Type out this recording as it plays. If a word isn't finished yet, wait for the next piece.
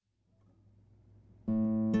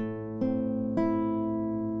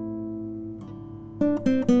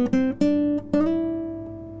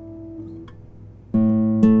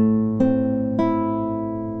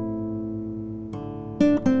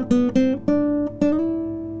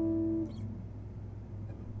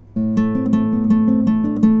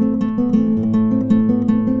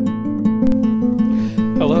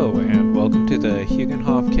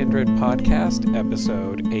Podcast,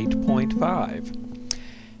 episode 8.5.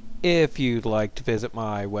 If you'd like to visit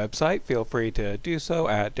my website, feel free to do so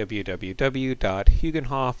at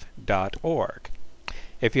www.hugenhof.org.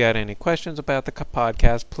 If you had any questions about the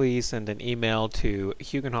podcast, please send an email to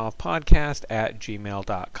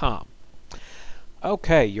hugenhofpodcast@gmail.com.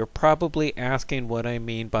 Okay, you're probably asking what I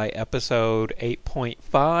mean by episode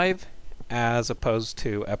 8.5 as opposed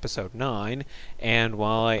to episode 9, and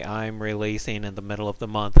why I'm releasing in the middle of the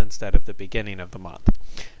month instead of the beginning of the month.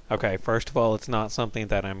 Okay, first of all, it's not something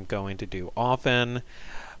that I'm going to do often.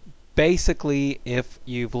 Basically, if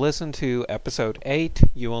you've listened to episode 8,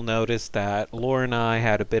 you will notice that Laura and I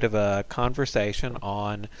had a bit of a conversation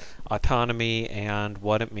on autonomy and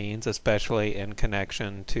what it means, especially in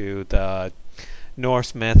connection to the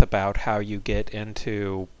Norse myth about how you get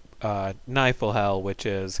into Niflhel, which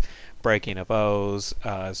is breaking of oaths,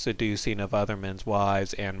 seducing of other men's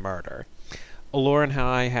wives, and murder. Laura and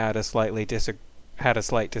I had a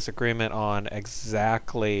slight disagreement on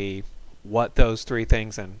exactly what those three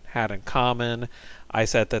things had in common. I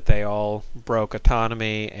said that they all broke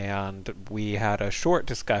autonomy, and we had a short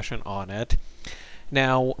discussion on it.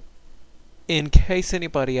 Now, in case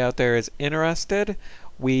anybody out there is interested,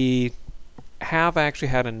 we have actually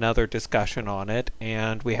had another discussion on it,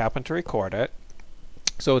 and we happened to record it.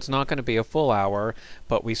 So it's not going to be a full hour,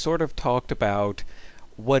 but we sort of talked about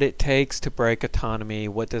what it takes to break autonomy,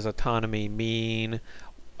 what does autonomy mean,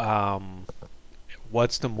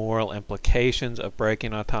 what's the moral implications of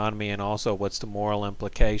breaking autonomy, and also what's the moral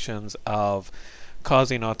implications of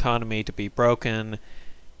causing autonomy to be broken,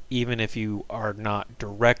 even if you are not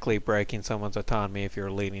directly breaking someone's autonomy, if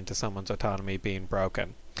you're leading to someone's autonomy being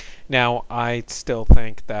broken. Now, I still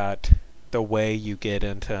think that the way you get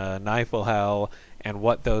into Niflhel and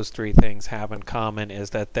what those three things have in common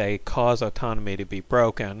is that they cause autonomy to be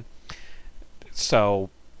broken. So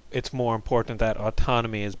it's more important that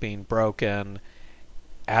autonomy is being broken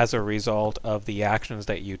as a result of the actions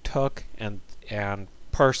that you took, and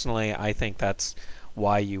personally, I think that's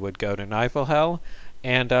why you would go to Niflhel.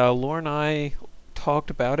 And Laura and I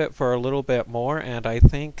talked about it for a little bit more, and I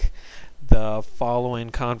think the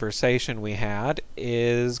following conversation we had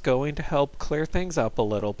is going to help clear things up a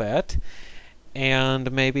little bit, and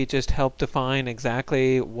maybe just help define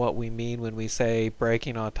exactly what we mean when we say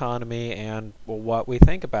breaking autonomy and what we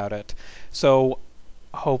think about it. So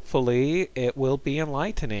hopefully it will be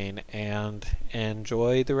enlightening, and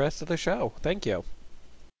enjoy the rest of the show. Thank you.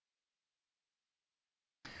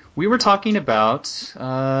 We were talking about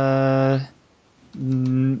the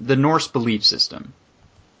Norse belief system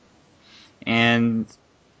and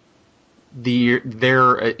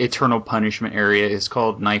their eternal punishment area is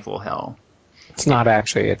called Niflhel. It's not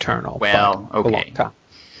actually eternal. Well, but okay. A long time.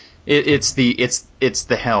 It's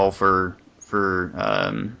the hell for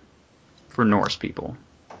Norse people,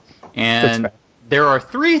 and there are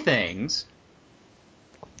three things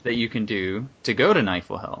that you can do to go to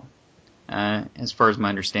Niflhel. As far as my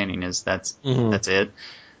understanding is, that's it.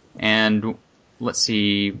 And let's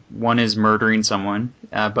see, one is murdering someone,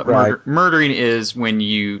 but Right. Murdering is when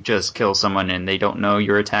you just kill someone and they don't know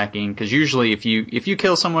you're attacking. Because usually, if you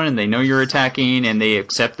kill someone and they know you're attacking and they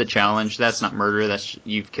accept the challenge, that's not murder. That's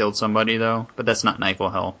you've killed somebody though, but that's not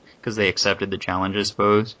Niflhel because they accepted the challenge, I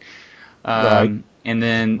suppose. Right. And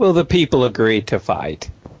then, well, the people agreed to fight.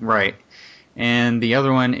 Right. And the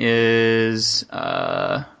other one is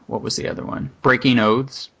what was the other one? Breaking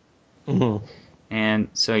oaths. Mm-hmm. And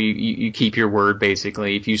so you keep your word,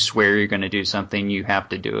 basically. If you swear you're going to do something, you have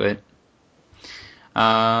to do it.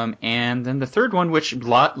 And then the third one, which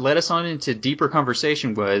led us on into deeper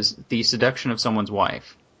conversation, was the seduction of someone's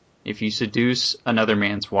wife. If you seduce another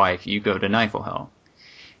man's wife, you go to Niflhel.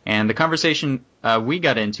 And the conversation we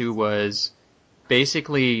got into was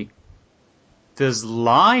basically, does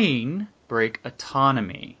lying break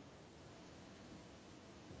autonomy?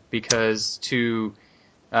 Because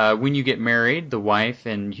when you get married, the wife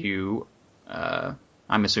and you, I'm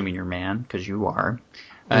assuming you're a man, because you are,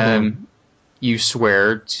 you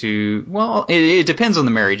swear to, well, it depends on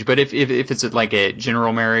the marriage, but if it's like a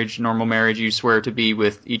general marriage, normal marriage, you swear to be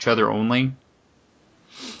with each other only.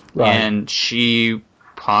 Right. And she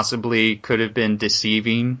possibly could have been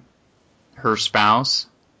deceiving her spouse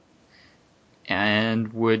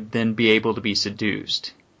and would then be able to be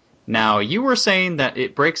seduced. Now, you were saying that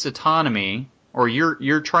it breaks autonomy, or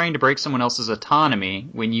you're trying to break someone else's autonomy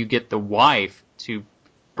when you get the wife to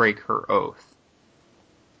break her oath,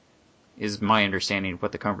 is my understanding of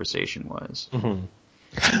what the conversation was. Mm-hmm.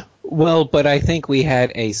 Well, but I think we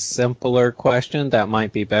had a simpler question that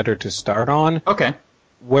might be better to start on. Okay.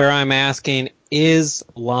 where I'm asking, is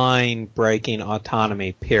line breaking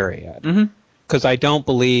autonomy, period? Mm-hmm. Because I don't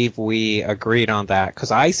believe we agreed on that.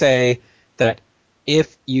 Because I say that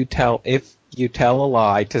if you tell a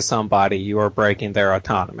lie to somebody, you are breaking their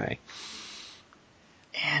autonomy.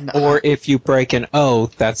 And Or if you break an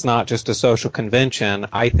oath, that's not just a social convention.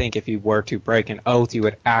 I think if you were to break an oath, you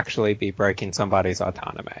would actually be breaking somebody's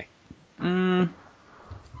autonomy.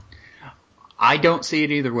 I don't see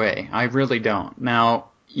it either way. I really don't. Now,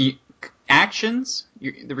 actions,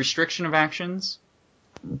 the restriction of actions,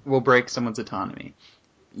 will break someone's autonomy.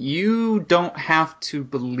 You don't have to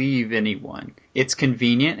believe anyone. It's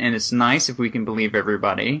convenient and it's nice if we can believe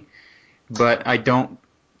everybody, but I don't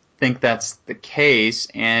think that's the case,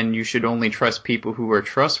 and you should only trust people who are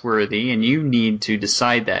trustworthy, and you need to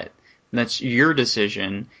decide that. That's your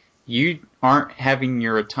decision. You aren't having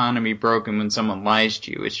your autonomy broken when someone lies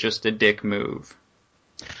to you. It's just a dick move.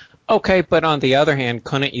 Okay, but on the other hand,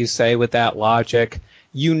 couldn't you say with that logic,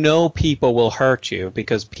 you know people will hurt you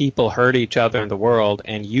because people hurt each other in the world,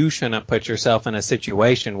 and you shouldn't put yourself in a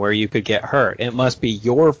situation where you could get hurt. It must be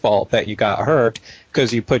your fault that you got hurt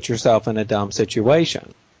because you put yourself in a dumb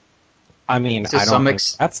situation. I mean, I don't think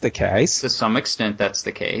that's the case. To some extent, that's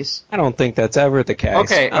the case. I don't think that's ever the case.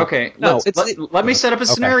 Okay. Let me set up a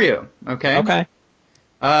scenario. Okay.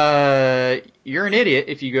 You're an idiot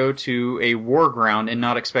if you go to a war ground and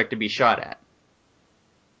not expect to be shot at.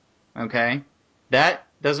 Okay? That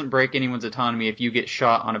doesn't break anyone's autonomy if you get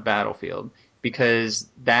shot on a battlefield, because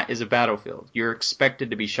that is a battlefield. You're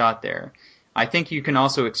expected to be shot there. I think you can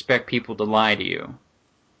also expect people to lie to you.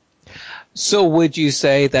 So would you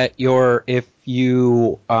say that if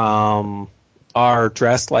you are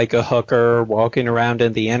dressed like a hooker walking around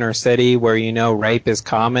in the inner city where you know rape is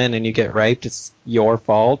common and you get raped, it's your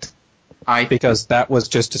fault? Because that was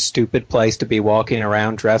just a stupid place to be walking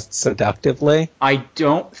around dressed seductively? I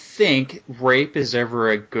don't think rape is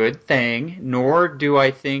ever a good thing, nor do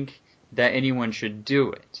I think that anyone should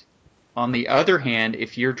do it. On the other hand,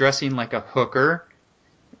 if you're dressing like a hooker,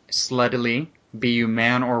 sleddily, be you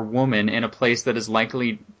man or woman, in a place that is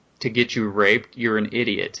likely to get you raped, you're an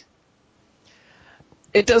idiot.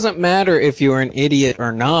 It doesn't matter if you're an idiot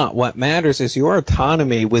or not. What matters is your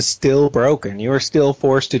autonomy was still broken. You were still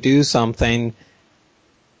forced to do something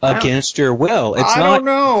against your will. It's not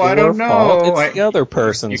your fault. It's the other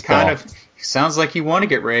person's fault. Sounds like you want to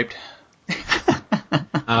get raped.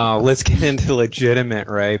 Oh, let's get into legitimate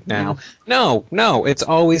rape now. No, it's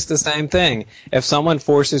always the same thing. If someone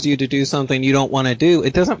forces you to do something you don't want to do,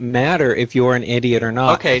 it doesn't matter if you're an idiot or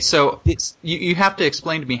not. Okay, so you have to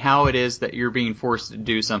explain to me how it is that you're being forced to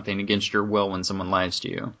do something against your will when someone lies to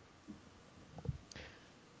you.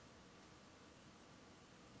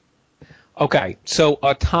 Okay, so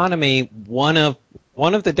autonomy, one of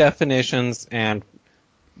the definitions, and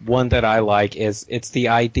one that I like, is it's the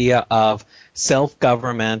idea of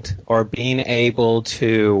self-government or being able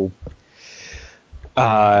to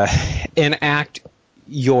enact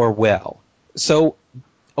your will. So,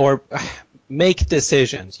 or make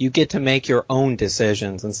decisions. You get to make your own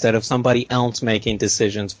decisions instead of somebody else making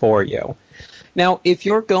decisions for you. Now, if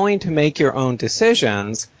you're going to make your own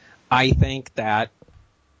decisions, I think that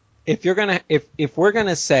if we're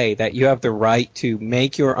gonna say that you have the right to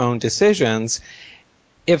make your own decisions,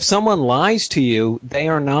 if someone lies to you, they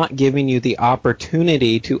are not giving you the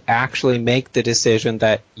opportunity to actually make the decision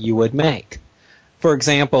that you would make. For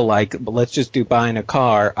example, like, let's just do buying a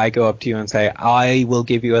car. I go up to you and say, I will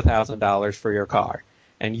give you $1,000 for your car.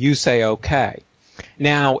 And you say, okay.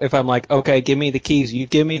 Now, if I'm like, okay, give me the keys, you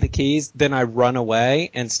give me the keys, then I run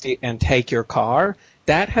away and take your car,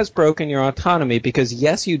 that has broken your autonomy because,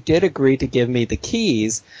 yes, you did agree to give me the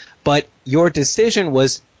keys, but your decision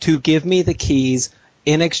was to give me the keys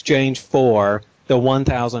in exchange for the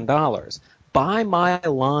 $1,000. By my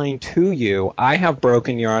lying to you, I have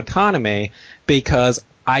broken your autonomy because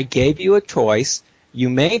I gave you a choice, you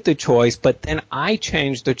made the choice, but then I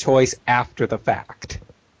changed the choice after the fact.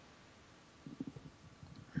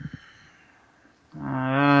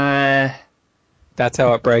 That's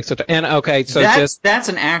how it breaks it. And okay, so that's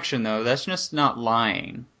an action though. That's just not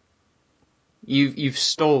lying. You've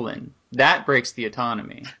stolen. That breaks the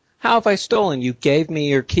autonomy. How have I stolen? You gave me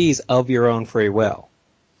your keys of your own free will.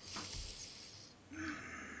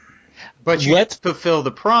 But you didn't fulfill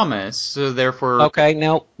the promise, so therefore. Okay,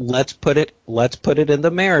 now let's put it in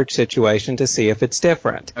the marriage situation to see if it's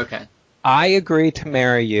different. Okay. I agree to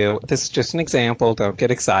marry you. This is just an example. Don't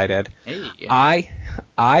get excited. Hey.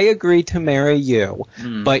 I agree to marry you,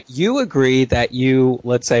 but you agree that you,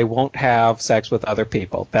 let's say, won't have sex with other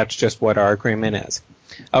people. That's just what our agreement is.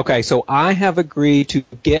 Okay, so I have agreed to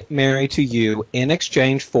get married to you in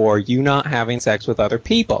exchange for you not having sex with other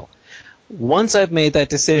people. Once I've made that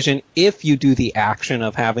decision, if you do the action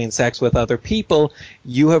of having sex with other people,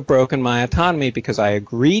 you have broken my autonomy because I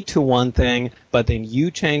agreed to one thing, but then you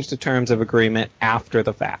changed the terms of agreement after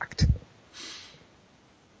the fact.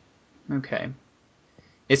 Okay.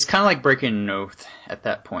 It's kind of like breaking an oath at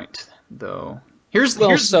that point, though.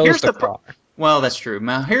 Well, so's Here's the the. car. Well, that's true.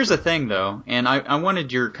 Now, here's the thing, though, and I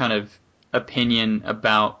wanted your kind of opinion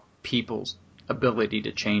about people's ability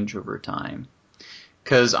to change over time.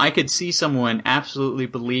 Because I could see someone absolutely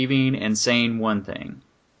believing and saying one thing.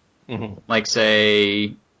 Mm-hmm. Like,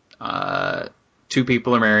 say, two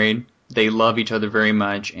people are married, they love each other very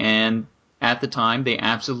much, and at the time, they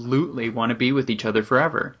absolutely want to be with each other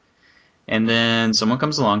forever. And then someone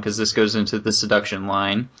comes along, because this goes into the seduction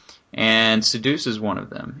line, and seduces one of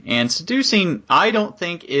them. And seducing, I don't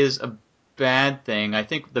think, is a bad thing. I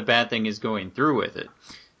think the bad thing is going through with it.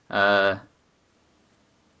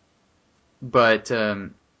 But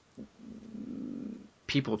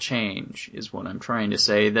people change, is what I'm trying to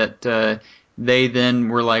say. That they then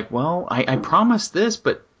were like, well, I promised this,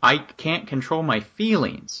 but I can't control my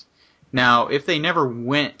feelings. Now, if they never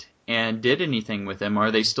went and did anything with him,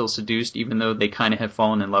 are they still seduced even though they kind of have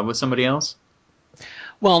fallen in love with somebody else?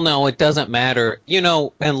 Well, no, it doesn't matter.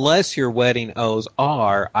 Unless your wedding oaths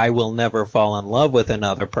are, I will never fall in love with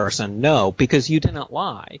another person. No, because you didn't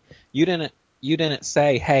lie. You didn't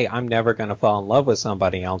say, hey, I'm never going to fall in love with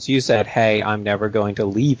somebody else. You said, hey, I'm never going to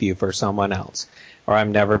leave you for someone else. Or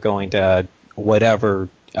I'm never going to whatever.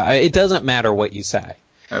 It doesn't matter what you say.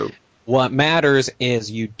 Oh, What matters is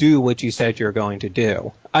you do what you said you're going to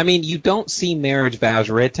do. I mean, you don't see marriage vows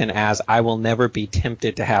written as I will never be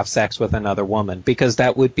tempted to have sex with another woman because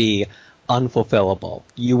that would be unfulfillable.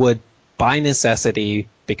 You would, by necessity,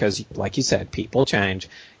 because like you said, people change,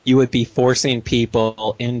 you would be forcing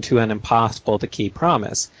people into an impossible to keep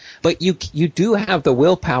promise. But you do have the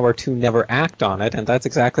willpower to never act on it, and that's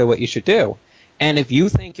exactly what you should do. And if you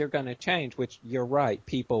think you're going to change, which you're right,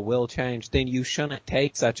 people will change, then you shouldn't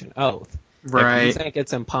take such an oath. If you right. think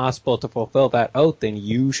it's impossible to fulfill that oath, then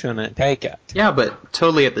you shouldn't take it. Yeah, but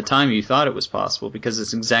totally at the time you thought it was possible because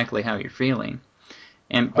it's exactly how you're feeling.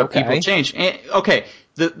 But people Okay. change. Okay,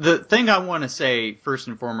 the thing I want to say first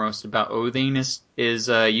and foremost about oathing is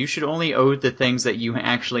you should only oath the things that you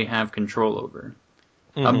actually have control over.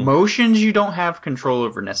 Mm-hmm. Emotions you don't have control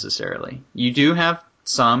over necessarily. You do have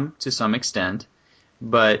some to some extent,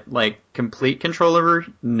 but like complete control over,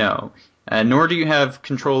 no. Nor do you have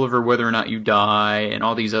control over whether or not you die and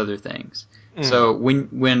all these other things. Mm. So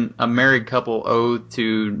when a married couple oath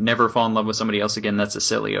to never fall in love with somebody else again, that's a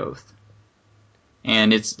silly oath,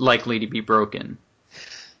 and it's likely to be broken.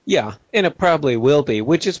 Yeah, and it probably will be,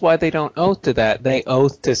 which is why they don't oath to that. They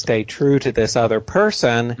oath to stay true to this other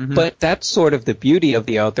person, Mm-hmm. but that's sort of the beauty of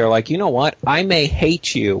the oath. They're like, you know what? I may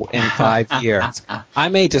hate you in 5 years. I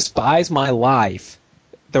may despise my life.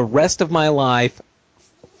 The rest of my life,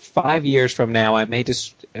 5 years from now, I may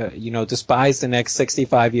despise the next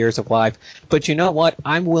 65 years of life. But you know what?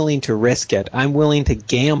 I'm willing to risk it. I'm willing to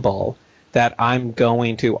gamble that I'm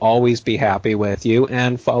going to always be happy with you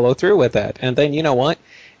and follow through with it. And then you know what?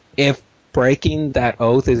 If breaking that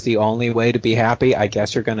oath is the only way to be happy, I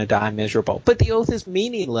guess you're going to die miserable. But the oath is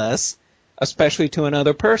meaningless, especially to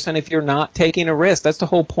another person, if you're not taking a risk. That's the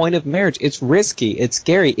whole point of marriage. It's risky. It's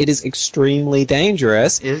scary. It is extremely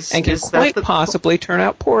dangerous and can quite possibly turn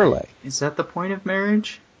out poorly. Is that the point of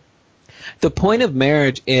marriage? The point of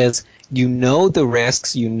marriage is you know the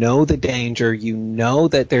risks, you know the danger, you know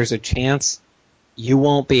that there's a chance you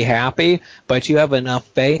won't be happy, but you have enough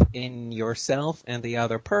faith in yourself and the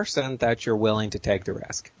other person that you're willing to take the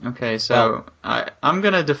risk. Okay, Well, so I'm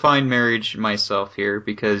going to define marriage myself here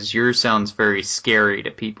because yours sounds very scary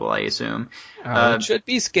to people, I assume. oh, it should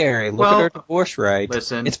be scary. Look at our Well, divorce rate.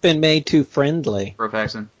 listen, It's been made too friendly. Bro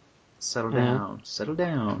Paxton, settle Mm-hmm. down, settle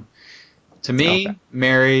down. To Okay. me,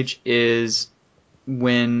 marriage is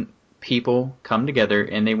when people come together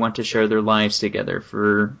and they want to share their lives together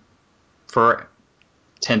for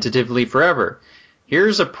tentatively forever.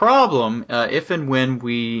 Here's a problem if and when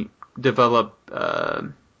we develop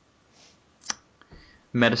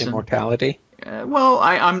medicine. Immortality. Well,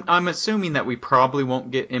 I'm assuming that we probably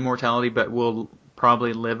won't get immortality, but we'll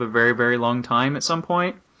probably live a very very long time at some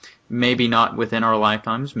point. Maybe not within our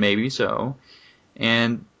lifetimes, maybe so.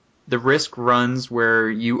 And the risk runs where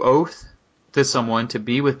you oath to someone to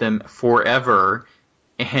be with them forever,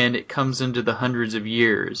 and it comes into the hundreds of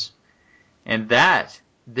years, and that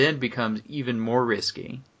then becomes even more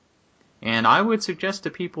risky. And I would suggest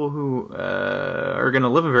to people who are going to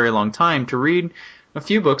live a very long time to read a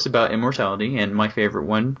few books about immortality, and my favorite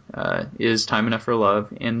one is Time Enough for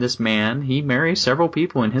Love. And this man, he marries several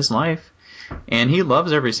people in his life, and he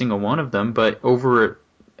loves every single one of them, but over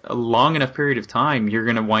a long enough period of time, you're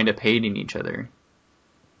going to wind up hating each other.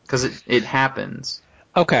 Because it happens.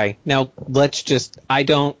 Okay, now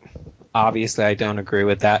obviously I don't agree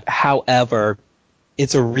with that. However,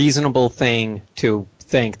 it's a reasonable thing to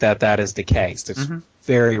think that that is the case. It's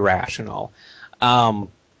very rational.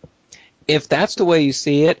 If that's the way you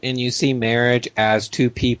see it, and you see marriage as two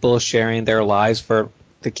people sharing their lives for,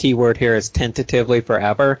 the key word here is tentatively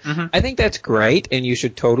forever, I think that's great, and you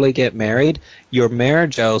should totally get married. Your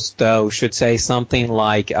marriage oath, though, should say something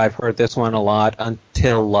like, I've heard this one a lot,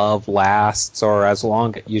 until love lasts, or as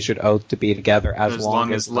long, you should oath to be together as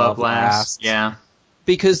long as love lasts. Yeah.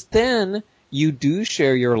 Because then you do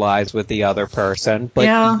share your lives with the other person, but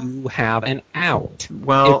you have an out.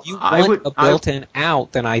 Well, if you want a built-in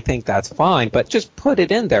out, then I think that's fine, but just put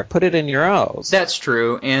it in there. Put it in your oaths. That's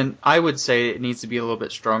true, and I would say it needs to be a little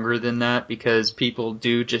bit stronger than that, because people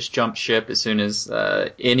do just jump ship as soon as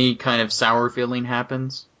any kind of sour feeling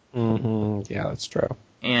happens. Yeah, that's true.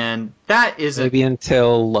 And that isn't... Maybe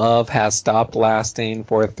until love has stopped lasting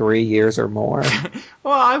for 3 years or more.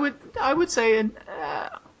 Well, I would say...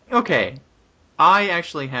 okay. I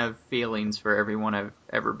actually have feelings for everyone I've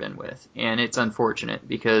ever been with, and it's unfortunate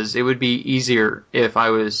because it would be easier if I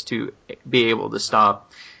was to be able to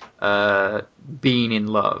stop being in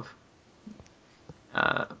love.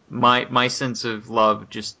 My sense of love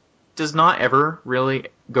just does not ever really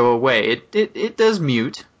go away. It does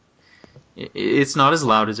mute. It's not as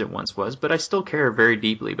loud as it once was, but I still care very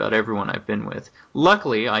deeply about everyone I've been with.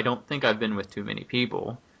 Luckily, I don't think I've been with too many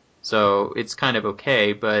people. So it's kind of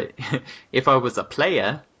okay, but if I was a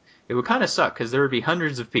playa, it would kind of suck because there would be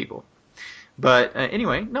hundreds of people. But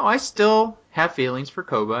anyway, no, I still have feelings for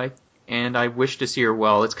Koba, and I wish to see her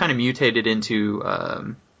well. It's kind of mutated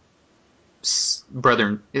into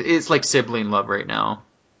brother. It's like sibling love right now.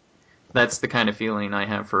 That's the kind of feeling I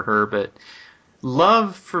have for her, but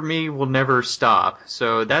love for me will never stop.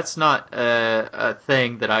 So that's not a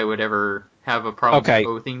thing that I would ever have a problem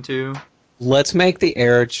oathing to. Let's make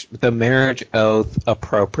the marriage oath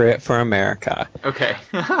appropriate for America. Okay.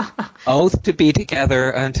 Oath to be together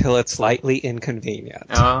until it's slightly inconvenient.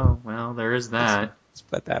 Oh, well, there is that. Let's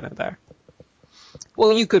put that in there.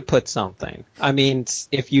 Well, you could put something. I mean,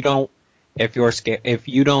 if you don't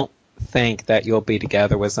think that you'll be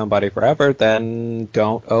together with somebody forever, then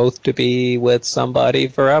don't oath to be with somebody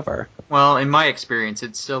forever. Well, in my experience,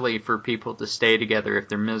 it's silly for people to stay together if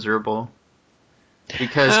they're miserable.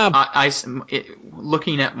 Because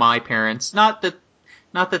looking at my parents, not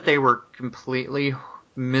that they were completely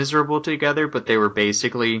miserable together, but they were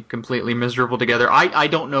basically completely miserable together. I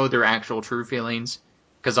don't know their actual true feelings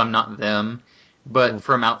because I'm not them, but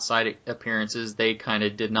from outside appearances, they kind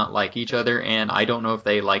of did not like each other, and I don't know if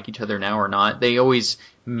they like each other now or not. They always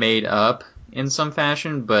made up in some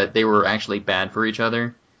fashion, but they were actually bad for each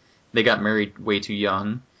other. They got married way too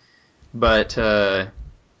young, but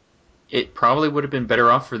it probably would have been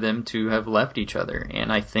better off for them to have left each other.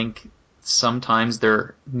 And I think sometimes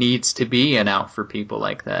there needs to be an out for people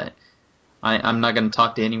like that. I'm not going to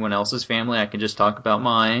talk to anyone else's family. I can just talk about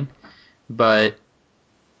mine. But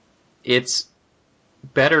it's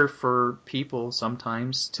better for people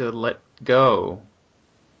sometimes to let go.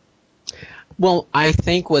 Well, I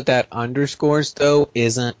think what that underscores, though,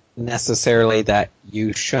 isn't necessarily that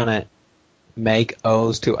you shouldn't make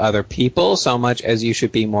oaths to other people so much as you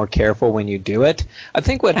should be more careful when you do it. I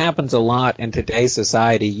think what happens a lot in today's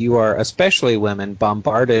society, you are, especially women,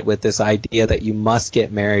 bombarded with this idea that you must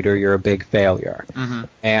get married or you're a big failure.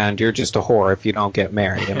 And you're just a whore if you don't get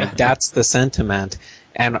married. I mean, that's the sentiment.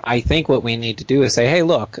 And I think what we need to do is say, hey,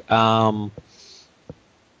 look,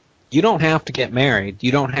 you don't have to get married.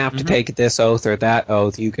 You don't have to take this oath or that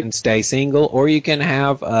oath. You can stay single, or you can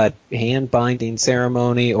have a hand-binding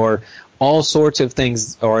ceremony or all sorts of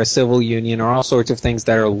things, or a civil union, or all sorts of things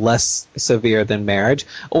that are less severe than marriage.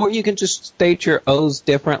 Or you can just state your oaths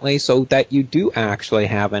differently so that you do actually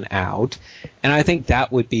have an out. And I think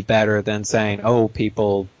that would be better than saying, oh,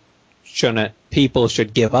 people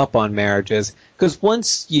should give up on marriages. Because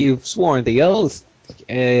once you've sworn the oath,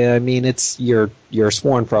 I mean, you're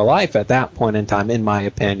sworn for life at that point in time, in my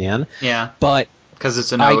opinion. Yeah. But because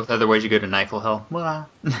it's an oath, otherwise you go to knifeful hell.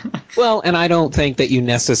 Well, and I don't think that you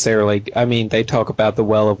necessarily, I mean, they talk about the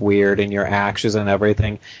well of weird and your actions and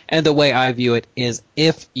everything, and the way I view it is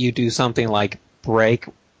if you do something like break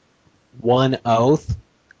one oath,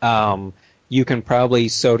 you can probably,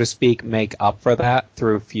 so to speak, make up for that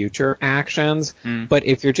through future actions. But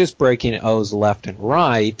if you're just breaking oaths left and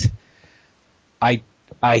right,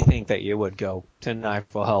 I think that you would go to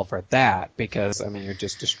knifeful hell for that, because, I mean, you're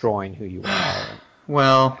just destroying who you are.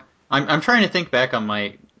 Well, I'm trying to think back on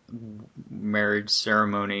my marriage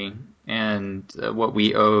ceremony and what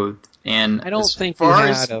we owed, and I don't as think you far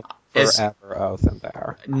had a forever oath in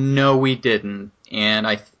there. no, we didn't, and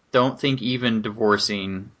I don't think even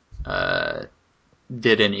divorcing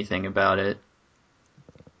did anything about it,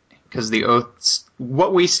 because the oaths,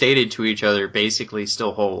 what we stated to each other, basically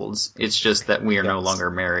still holds. It's just that we are no longer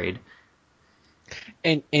married.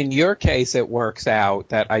 In your case, it works out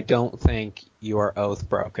that I don't think you are oath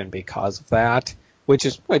broken because of that, which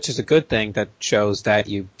is a good thing. That shows that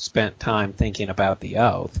you spent time thinking about the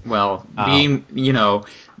oath. Well, being,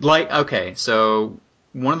 okay, so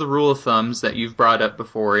one of the rule of thumbs that you've brought up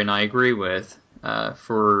before, and I agree with,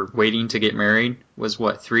 for waiting to get married was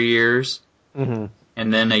what, 3 years? Mm-hmm.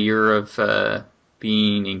 And then a year of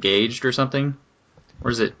being engaged or something? Or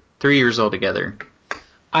is it 3 years altogether?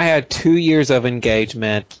 I had 2 years of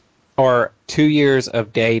engagement, or 2 years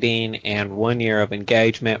of dating and 1 year of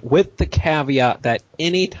engagement, with the caveat that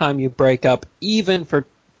anytime you break up, even for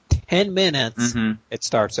 10 minutes, it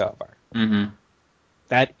starts over. Mm-hmm.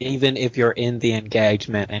 That even if you're in the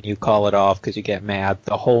engagement and you call it off because you get mad,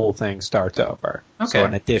 the whole thing starts over. Okay. So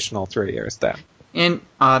an additional 3 years then. And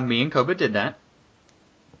me and Koba did that.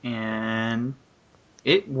 And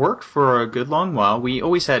it worked for a good long while. We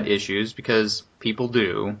always had issues because people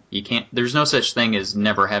do. There's no such thing as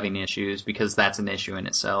never having issues, because that's an issue in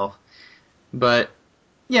itself. But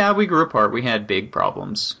yeah, we grew apart. We had big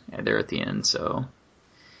problems there at the end, so.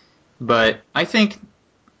 But I think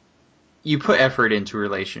you put effort into a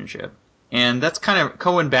relationship. And that's kind of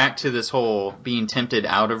going back to this whole being tempted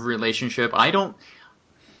out of relationship.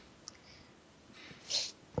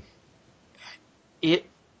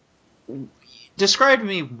 Describe to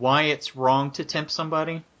me why it's wrong to tempt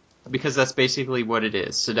somebody, because that's basically what it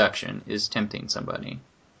is. Seduction is tempting somebody.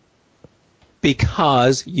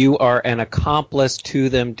 Because you are an accomplice to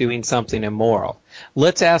them doing something immoral.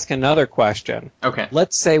 Let's ask another question. Okay.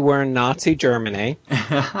 Let's say we're in Nazi Germany,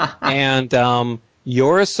 and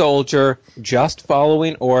you're a soldier just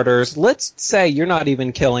following orders. Let's say you're not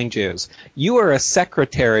even killing Jews. You are a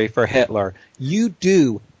secretary for Hitler.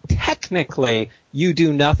 Technically, you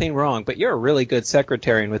do nothing wrong, but you're a really good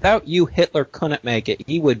secretary, and without you, Hitler couldn't make it.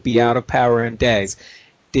 He would be out of power in days.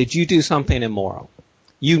 Did you do something immoral?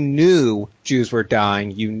 You knew Jews were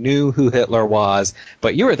dying. You knew who Hitler was,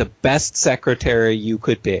 but you were the best secretary you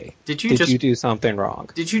could be. Did you do something wrong?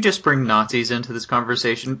 Did you just bring Nazis into this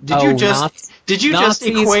conversation? Did you just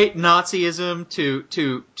equate Nazism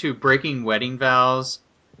to breaking wedding vows?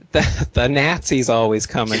 The Nazis always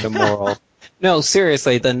come into moral. No,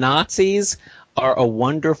 seriously, the Nazis are a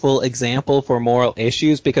wonderful example for moral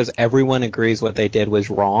issues because everyone agrees what they did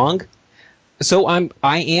was wrong. So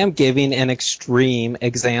I am giving an extreme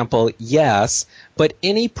example, yes, but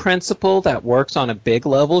any principle that works on a big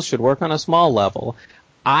level should work on a small level.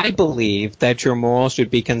 I believe that your morals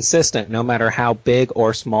should be consistent no matter how big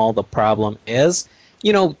or small the problem is.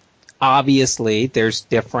 Obviously there's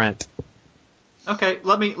different. Okay,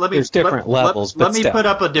 There's different levels. Let me put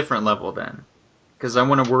up a different level then, because I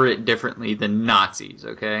want to word it differently than Nazis.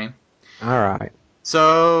 Okay. All right.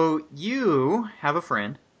 So you have a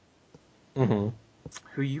friend. Mm-hmm.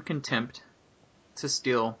 Who you can tempt to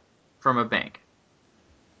steal from a bank.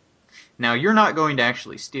 Now, you're not going to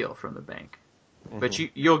actually steal from the bank, but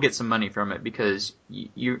you'll get some money from it because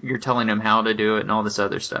you're telling them how to do it and all this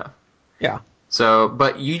other stuff. Yeah. So,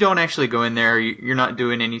 but you don't actually go in there. You're not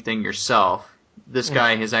doing anything yourself. This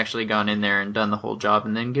guy has actually gone in there and done the whole job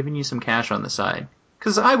and then given you some cash on the side.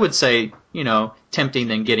 Because I would say, tempting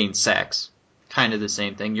than getting sex. Kind of the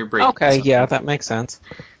same thing. You're breaking something. Yeah, that makes sense.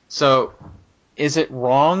 So, is it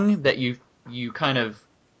wrong that you kind of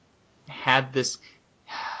had this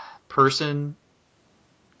person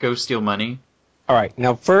go steal money? All right.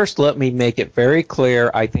 Now, first, let me make it very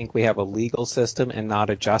clear. I think we have a legal system and not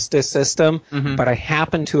a justice system, but I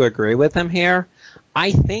happen to agree with him here.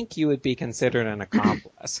 I think you would be considered an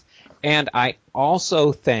accomplice. And I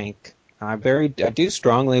also think, I do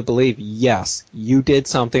strongly believe, yes, you did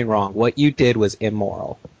something wrong. What you did was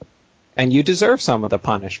immoral. And you deserve some of the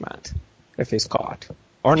punishment if he's caught.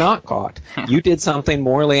 Or not caught. You did something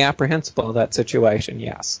morally apprehensible in that situation,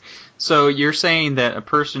 yes. So you're saying that a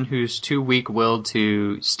person who's too weak-willed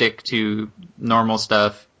to stick to normal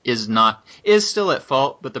stuff is still at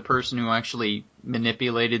fault, but the person who actually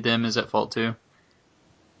manipulated them is at fault too?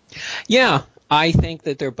 Yeah, I think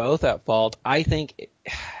that they're both at fault. I think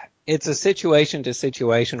it's a situation to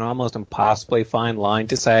situation, almost impossibly fine line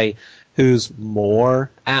to say who's more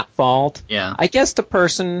at fault. Yeah. I guess the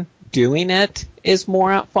person doing it is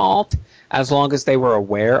more at fault, as long as they were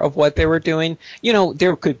aware of what they were doing. You know,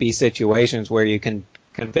 there could be situations where you can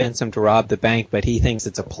convince him to rob the bank, but he thinks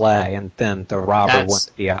it's a play, and then the robber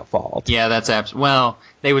wouldn't be at fault. Yeah, that's well,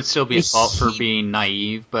 they would still be at fault for being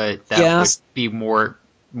naive, but that would be more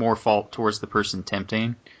fault towards the person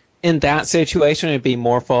tempting. In that situation, it'd be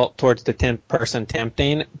more fault towards the person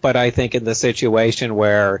tempting, but I think in the situation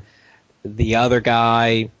where the other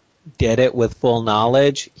guy did it with full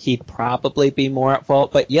knowledge, he'd probably be more at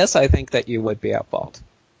fault. But yes, I think that you would be at fault.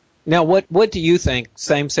 Now, what do you think?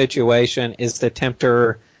 Same situation, is the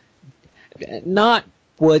tempter, not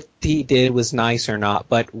what he did was nice or not,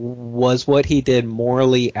 but was what he did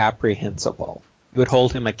morally apprehensible? You would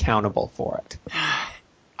hold him accountable for it.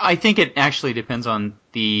 I think it actually depends on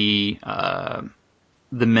the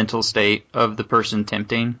mental state of the person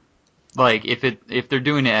tempting. Like, if they're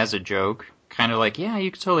doing it as a joke, kind of like, yeah,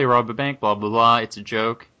 you could totally rob a bank, blah, blah, blah, it's a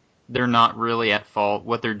joke. They're not really at fault.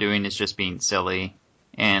 What they're doing is just being silly,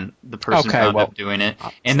 and the person wound up doing it.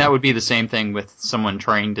 And that would be the same thing with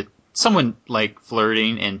someone like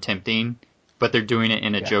flirting and tempting, but they're doing it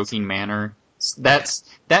in a joking manner. That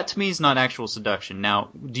to me is not actual seduction. Now,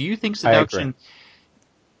 do you think seduction...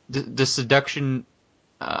 Does seduction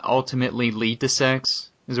ultimately lead to sex?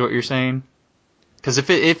 Is what you're saying? Because if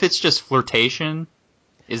it's just flirtation,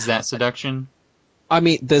 is that seduction? I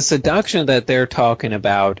mean, the seduction that they're talking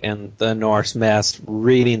about in the Norse Myths,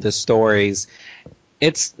 reading the stories,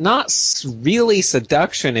 it's not really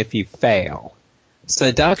seduction if you fail.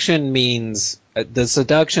 Seduction means the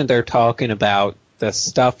seduction they're talking about, the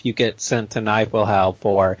stuff you get sent to Niflhel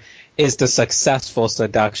for, is the successful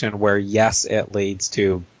seduction where yes, it leads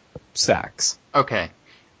to sex. Okay.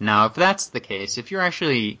 Now, if that's the case, if you're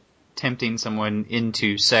actually tempting someone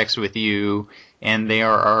into sex with you and they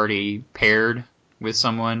are already paired with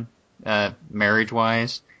someone,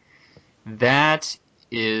 marriage-wise, that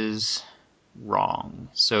is wrong.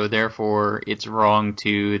 So therefore, it's wrong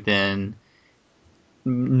to then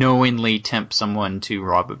knowingly tempt someone to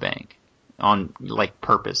rob a bank on, like,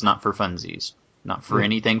 purpose, not for funsies, not for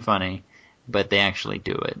anything funny, but they actually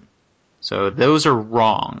do it. So those are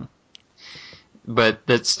wrong. But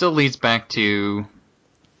that still leads back to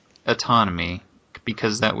autonomy,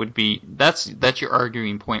 because that's your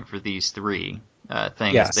arguing point for these three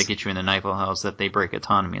things that get you in the Niflhel, that they break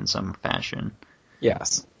autonomy in some fashion.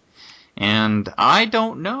 Yes. And I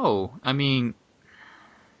don't know. I mean...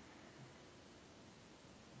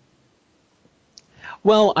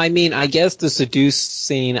 Well, I mean, I guess the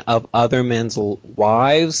seducing of other men's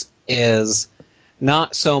wives is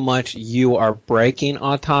not so much you are breaking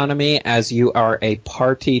autonomy as you are a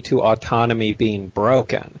party to autonomy being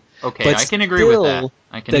broken. Okay, but I can agree with that.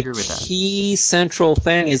 The key central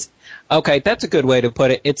thing is, okay, that's a good way to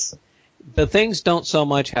put it. It's the things don't so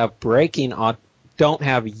much have don't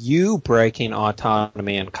have you breaking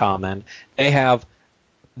autonomy in common. They have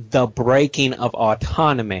the breaking of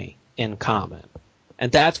autonomy in common.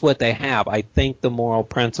 And that's what they have. I think the moral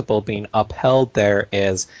principle being upheld there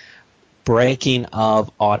is breaking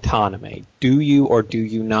of autonomy. Do you or do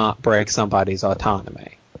you not break somebody's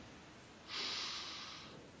autonomy?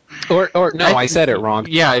 Or no, I said it wrong.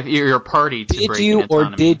 Yeah, if you're a party to breaking autonomy. Did you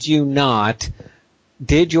or did you not,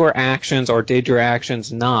 did your actions or did your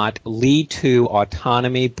actions not lead to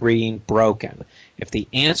autonomy being broken? If the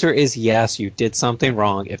answer is yes, you did something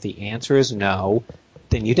wrong. If the answer is no,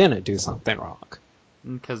 then you didn't do something wrong.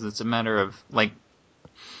 Because it's a matter of,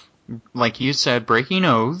 like you said, breaking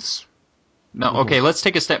oaths. No, okay, let's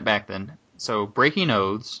take a step back then. So breaking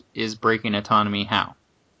oaths is breaking autonomy how?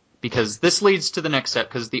 Because this leads to the next step,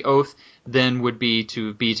 because the oath then would be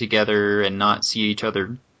to be together and not see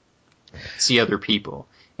other people.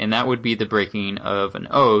 And that would be the breaking of an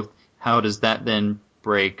oath. How does that then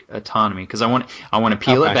break autonomy? Because I want to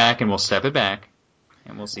peel it back, and we'll step it back,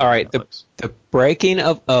 and we'll see. All right, the breaking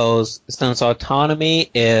of oaths, since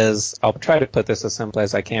autonomy is, I'll try to put this as simply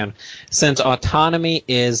as I can, since autonomy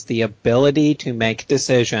is the ability to make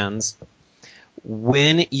decisions,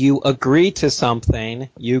 when you agree to something,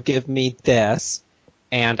 you give me this,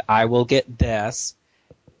 and I will get this,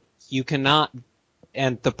 you cannot,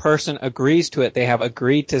 and the person agrees to it, they have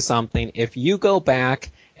agreed to something. If you go back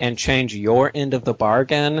and change your end of the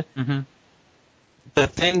bargain, the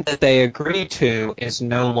thing that they agree to is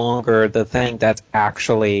no longer the thing that's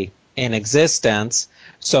actually in existence.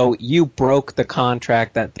 So you broke the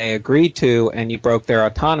contract that they agreed to, and you broke their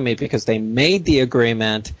autonomy because they made the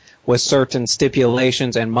agreement with certain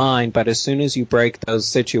stipulations in mind, but as soon as you break those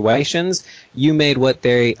situations, you made what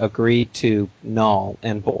they agreed to null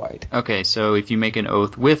and void. Okay, so if you make an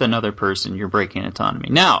oath with another person, you're breaking autonomy.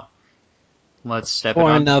 Now, let's step it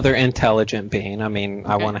Or on. another intelligent being. I mean,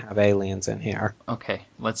 I Okay. want to have aliens in here. Okay,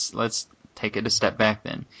 let's take it a step back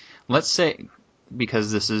then. Let's say,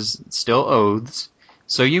 because this is still oaths,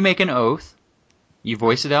 so you make an oath, you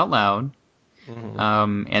voice it out loud,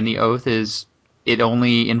 and the oath is, it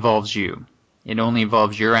only involves you. It only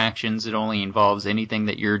involves your actions. It only involves anything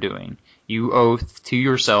that you're doing. You oath to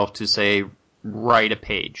yourself to say, write a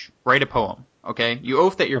page, write a poem. Okay, you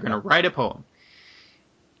oath that you're going to write a poem,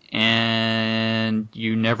 and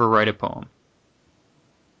you never write a poem.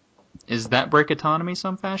 Is that break autonomy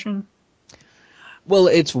some fashion? Well,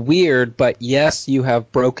 it's weird, but yes, you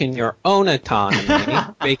have broken your own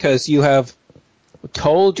autonomy because you have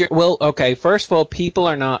told your... Well, okay, first of all, people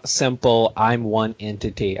are not simple, I'm one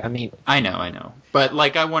entity. I mean... I know. But,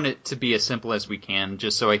 like, I want it to be as simple as we can,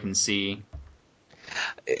 just so I can see.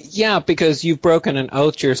 Yeah, because you've broken an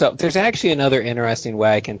oath to yourself. There's actually another interesting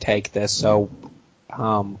way I can take this, so...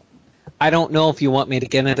 I don't know if you want me to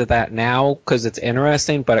get into that now, because it's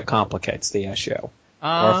interesting, but it complicates the issue.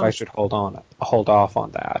 Or if I should hold off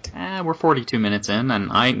on that. We're 42 minutes in,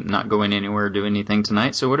 and I'm not going anywhere or doing anything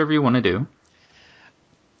tonight, so whatever you want to do.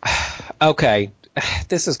 Okay,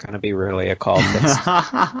 this is going to be really a call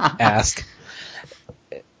ask.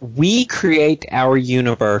 We create our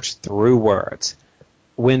universe through words.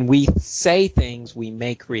 When we say things, we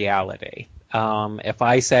make reality. If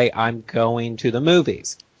I say I'm going to the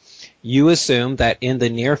movies, you assume that in the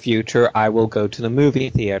near future I will go to the movie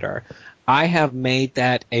theater. I have made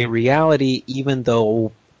that a reality even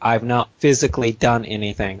though I've not physically done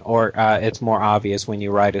anything, or it's more obvious when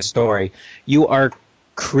you write a story. You are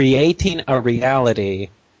creating a reality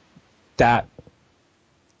that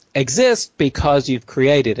exists because you've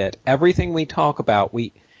created it. Everything we talk about,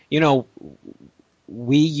 we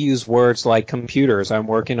use words like computers. I'm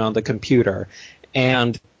working on the computer.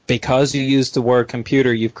 And because you use the word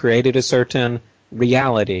computer, you've created a certain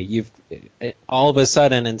reality. You've all of a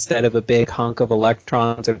sudden, instead of a big hunk of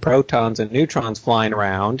electrons and protons and neutrons flying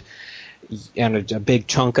around and a big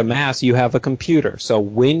chunk of mass, you have a computer. So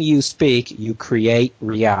when you speak, you create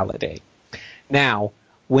reality. Now,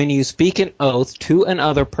 when you speak an oath to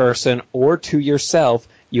another person or to yourself,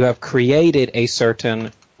 you have created a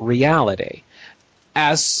certain reality.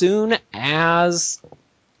 As soon as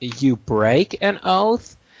you break an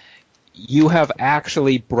oath, you have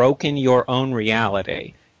actually broken your own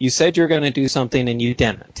reality. You said you're going to do something and you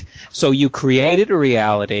didn't. So you created a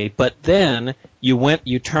reality, but then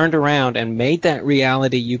you turned around and made that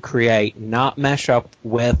reality you create not mesh up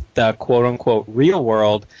with the quote-unquote real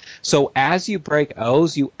world. So as you break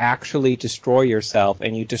oaths, you actually destroy yourself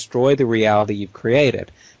and you destroy the reality you've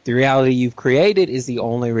created. The reality you've created is the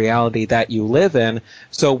only reality that you live in.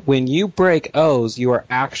 So when you break oaths, you are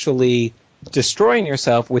actually destroying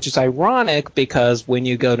yourself, which is ironic because when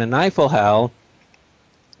you go to Niflhel,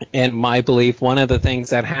 in my belief, one of the things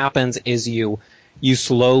that happens is you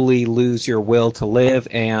slowly lose your will to live,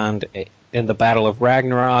 and in the Battle of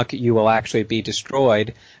Ragnarok, you will actually be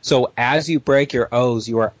destroyed. So as you break your oaths,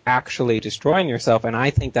 you are actually destroying yourself, and I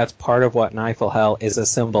think that's part of what Niflhel is a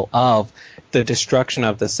symbol of, the destruction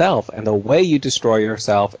of the self. And the way you destroy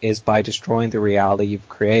yourself is by destroying the reality you've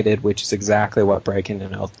created, which is exactly what breaking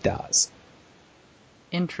an oath does.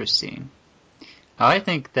 Interesting. I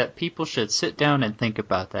think that people should sit down and think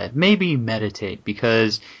about that. Maybe meditate,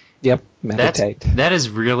 because Yep, meditate. that is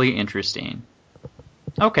really interesting.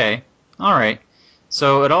 Okay, alright.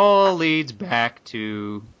 So it all leads back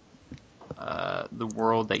to the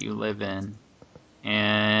world that you live in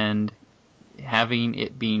and having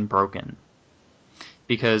it being broken.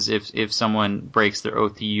 Because if someone breaks their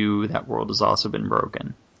oath to you, that world has also been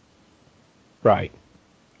broken. Right.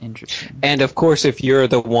 Interesting. And of course, if you're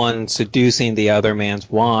the one seducing the other man's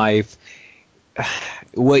wife,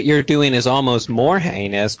 what you're doing is almost more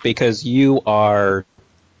heinous because you are,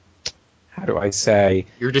 how do I say?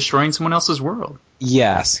 You're destroying someone else's world.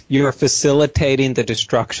 Yes, you're facilitating the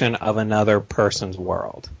destruction of another person's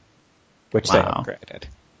world, which they upgraded.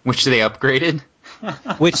 Which they upgraded?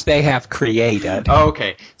 Which they have created. Oh,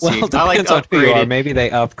 okay. See, well, it I like depends on who you are. Maybe they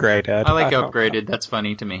upgraded. I like upgraded. That's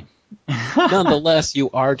funny to me. Nonetheless,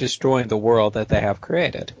 you are destroying the world that they have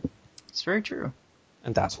created. It's very true.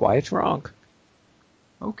 And that's why it's wrong.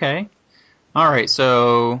 Okay. Alright,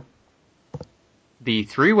 so the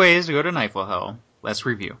 3 ways to go to Niflhel, let's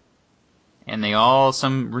review. And they all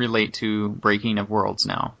some relate to breaking of worlds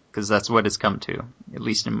now, because that's what it's come to. At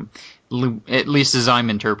least as I'm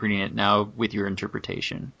interpreting it now with your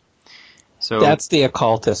interpretation. So, That's the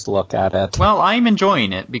occultist look at it. well, I'm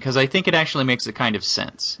enjoying it because I think it actually makes a kind of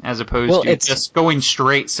sense, as opposed Well, to it's just going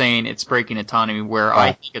straight saying it's breaking autonomy, where I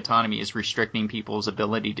right. think autonomy is restricting people's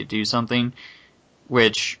ability to do something,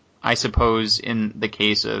 which I suppose in the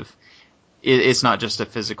case of it's not just a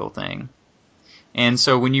physical thing. And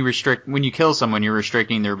so when you kill someone, you're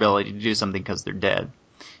restricting their ability to do something because they're dead.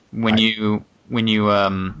 When Right.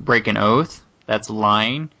 you break an oath, that's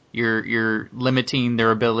lying. You're limiting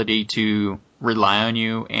their ability to rely on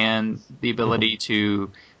you and the ability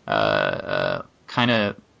to kind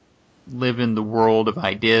of live in the world of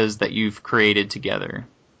ideas that you've created together.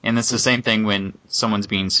 And it's the same thing when someone's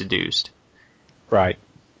being seduced. Right.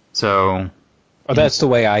 So, Well, that's the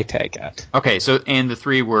way I take it. okay, so and the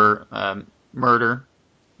three were murder,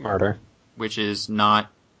 Murder. which is not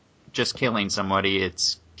just killing somebody;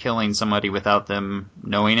 it's killing somebody without them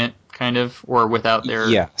knowing it, kind of, or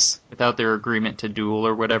Yes. without their agreement to duel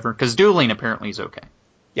or whatever. Because dueling apparently is okay.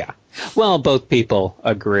 Yeah. Well, both people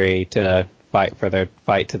agree to fight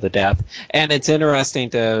to the death, and it's interesting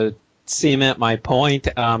to cement my point.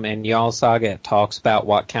 In Jarl Saga, it talks about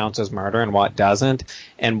what counts as murder and what doesn't.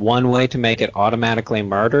 And one way to make it automatically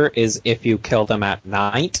murder is if you kill them at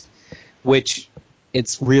night, which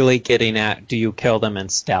it's really getting at: do you kill them in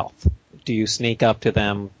stealth? Do you sneak up to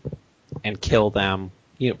them and kill them?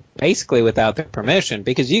 Basically without their permission,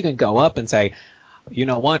 because you can go up and say, you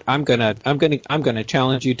know what? I'm gonna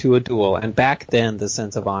challenge you to a duel. And back then, the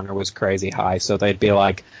sense of honor was crazy high. So they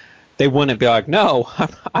wouldn't be like, no,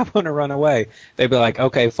 I want to run away. They'd be like,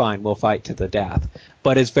 okay, fine, we'll fight to the death.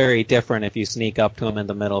 But it's very different if you sneak up to them in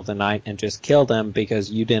the middle of the night and just kill them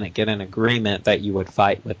because you didn't get an agreement that you would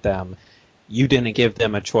fight with them. You didn't give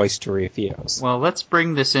them a choice to refuse. Well, let's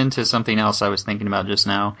bring this into something else I was thinking about just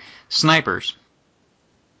now. Snipers.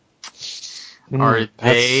 Are they That's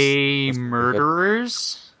pretty good.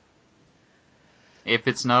 murderers? If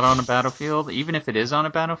it's not on a battlefield? Even if it is on a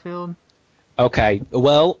battlefield? Okay,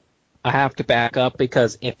 well, I have to back up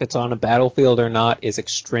because if it's on a battlefield or not is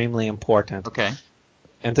extremely important. Okay.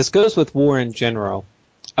 And this goes with war in general.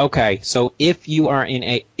 Okay, so if you are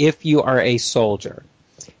a soldier,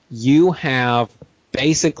 you have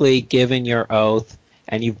basically given your oath,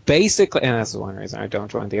 and and that's one reason I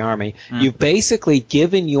don't join the army, you've basically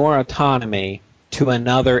given your autonomy to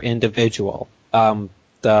another individual,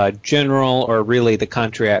 the general or really the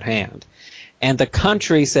country at hand. And the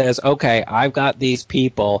country says, okay, I've got these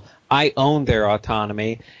people, I own their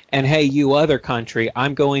autonomy, and hey, you other country,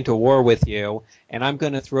 I'm going to war with you, and I'm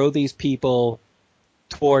going to throw these people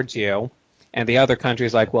towards you. And the other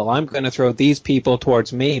country's like, well, I'm going to throw these people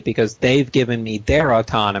towards me because they've given me their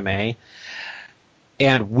autonomy.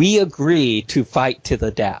 And we agree to fight to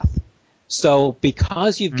the death. So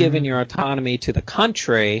because you've given your autonomy to the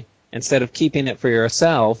country instead of keeping it for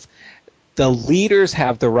yourself, the leaders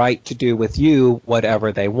have the right to do with you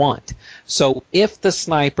whatever they want. So if the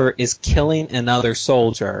sniper is killing another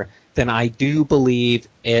soldier, then I do believe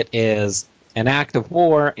it is an act of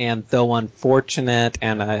war, and though unfortunate,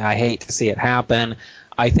 and I hate to see it happen,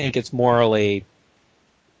 I think it's morally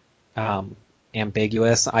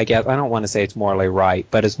ambiguous. I guess I don't want to say it's morally right,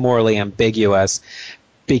 but it's morally ambiguous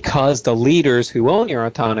because the leaders who own your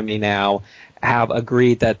autonomy now have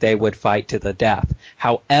agreed that they would fight to the death.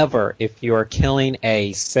 However, if you're killing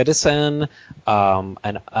a citizen,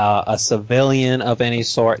 a civilian of any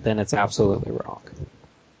sort, then it's absolutely wrong.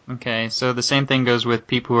 Okay, so the same thing goes with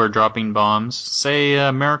people who are dropping bombs. Say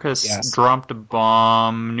America Yes. dropped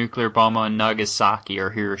a nuclear bomb on Nagasaki or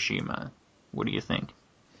Hiroshima. What do you think?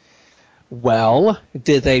 Well,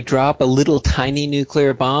 did they drop a little tiny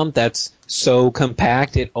nuclear bomb that's so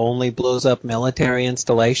compact it only blows up military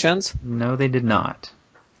installations? No, they did not.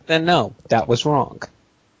 Then no, that was wrong.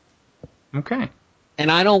 Okay. And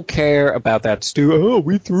I don't care about that, Stu. Oh,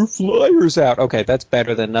 we threw flyers out. Okay, that's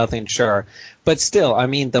better than nothing, sure. But still, I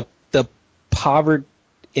mean, the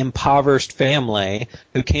impoverished family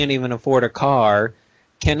who can't even afford a car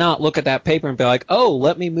cannot look at that paper and be like, oh,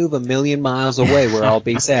 let me move 1,000,000 miles away where I'll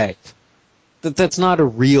be safe. That's not a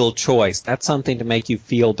real choice. That's something to make you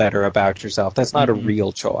feel better about yourself. That's not a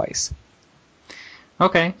real choice.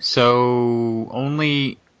 Okay, so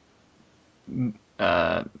only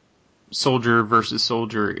uh, soldier versus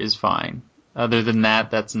soldier is fine. Other than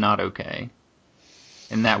that, that's not okay.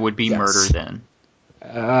 And that would be murder Yes. then.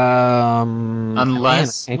 Man,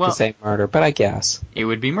 Unless, I hate to well, say murder, but I guess. it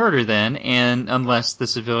would be murder then, and unless the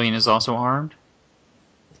civilian is also armed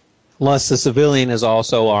Unless the civilian is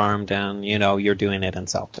also armed and, you're doing it in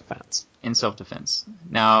self-defense. in self-defense.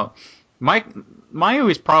 Now, my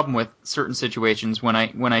always problem with certain situations when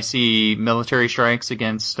I see military strikes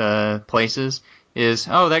against places is,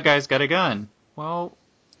 oh, that guy's got a gun. Well,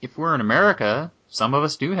 if we're in America, some of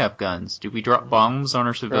us do have guns. Do we drop bombs on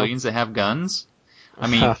our True. civilians that have guns? I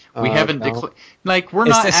mean, we haven't No. declared, like, we're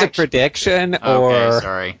Is not this a actually, prediction, okay, or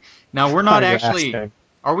sorry. Now, we're not are you actually, asking?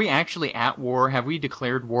 are we actually at war? Have we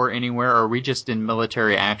declared war anywhere, or are we just in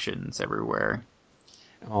military actions everywhere?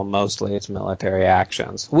 Well, mostly it's military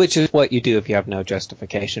actions, which is what you do if you have no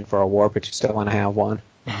justification for a war, but you still want to have one.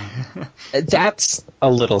 That's a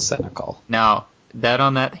little cynical. Now, that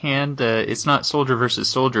on that hand, it's not soldier versus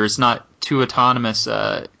soldier. It's not two autonomous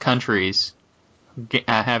countries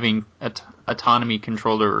having autonomy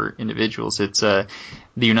control over individuals. It's the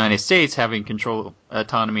United States having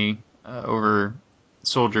autonomy over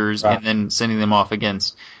soldiers Right. and then sending them off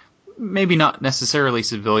against maybe not necessarily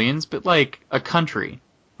civilians, but like a country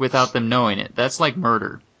without them knowing it. That's like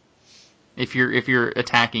murder. If you're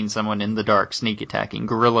attacking someone in the dark, sneak attacking,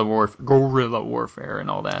 guerrilla warfare, and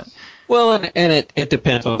all that. Well, and it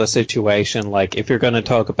depends on the situation. Like, if you're going to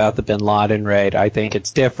talk about the Bin Laden raid, I think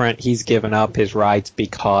it's different. He's given up his rights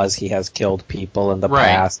because he has killed people in the Right,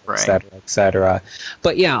 past, et right. cetera, et cetera.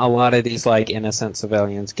 But yeah, a lot of these, like, innocent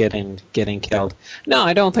civilians getting killed. No,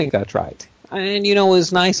 I don't think that's right. And, it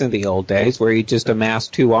was nice in the old days where you just amass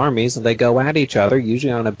two armies and they go at each other,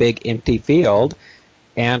 usually on a big empty field.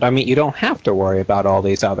 And, I mean, you don't have to worry about all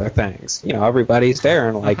these other things. Everybody's there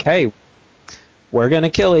and like, hey, we're going to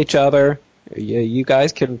kill each other. You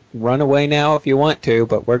guys can run away now if you want to,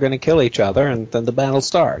 but we're going to kill each other, and then the battle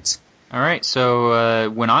starts. All right. So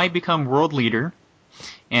when I become world leader,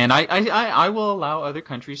 and I will allow other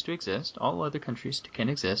countries to exist. All other countries can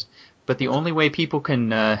exist. But the only way people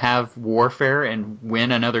can have warfare and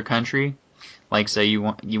win another country, like say you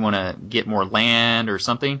want to get more land or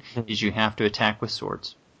something, is you have to attack with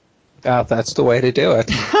swords. That's the way to do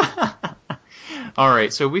it. All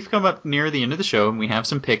right, so we've come up near the end of the show, and we have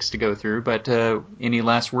some picks to go through. But any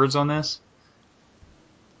last words on this?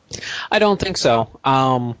 I don't think so.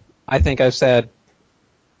 I think I've said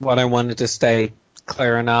what I wanted to stay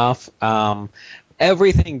clear enough.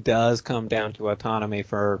 Everything does come down to autonomy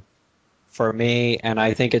for me, and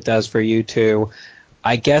I think it does for you too.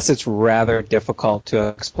 I guess it's rather difficult to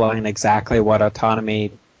explain exactly what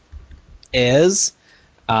autonomy is.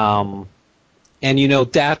 And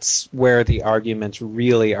that's where the arguments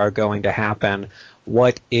really are going to happen.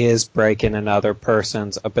 What is breaking another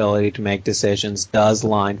person's ability to make decisions? Does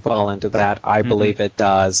line fall into that? I believe it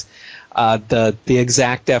does. The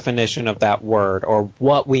exact definition of that word, or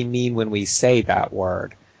what we mean when we say that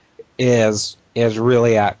word, is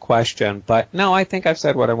really at question. But no, I think I've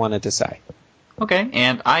said what I wanted to say. Okay,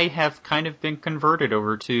 and I have kind of been converted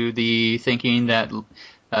over to the thinking that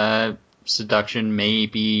seduction may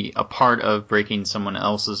be a part of breaking someone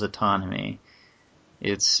else's autonomy.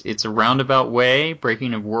 It's a roundabout way,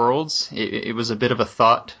 breaking of worlds. It was a bit of a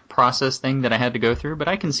thought process thing that I had to go through, but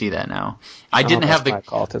I can see that now. I didn't That's have the my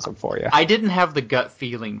occultism for you. I didn't have the gut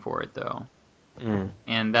feeling for it though. Mm.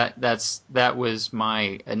 And that was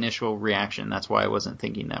my initial reaction. That's why I wasn't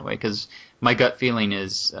thinking that way, because my gut feeling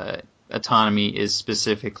is autonomy is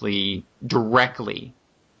specifically directly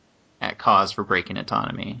at cause for breaking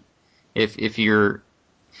autonomy. If you're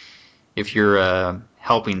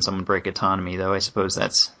helping someone break autonomy, though, I suppose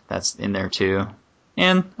that's in there too.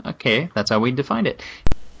 And okay, that's how we defined it.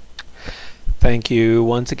 Thank you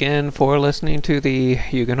once again for listening to the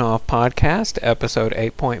Hugenhoff Podcast, episode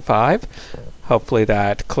 8.5. Hopefully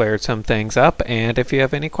that cleared some things up. And if you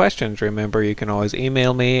have any questions, remember you can always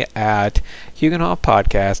email me at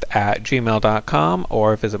hugenhoffpodcast@gmail.com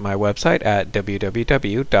or visit my website at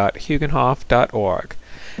www.hugenhoff.org.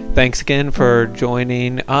 Thanks again for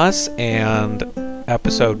joining us, and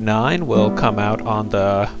episode 9 will come out on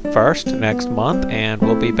the 1st next month, and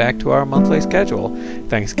we'll be back to our monthly schedule.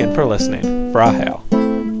 Thanks again for listening. Vrahel.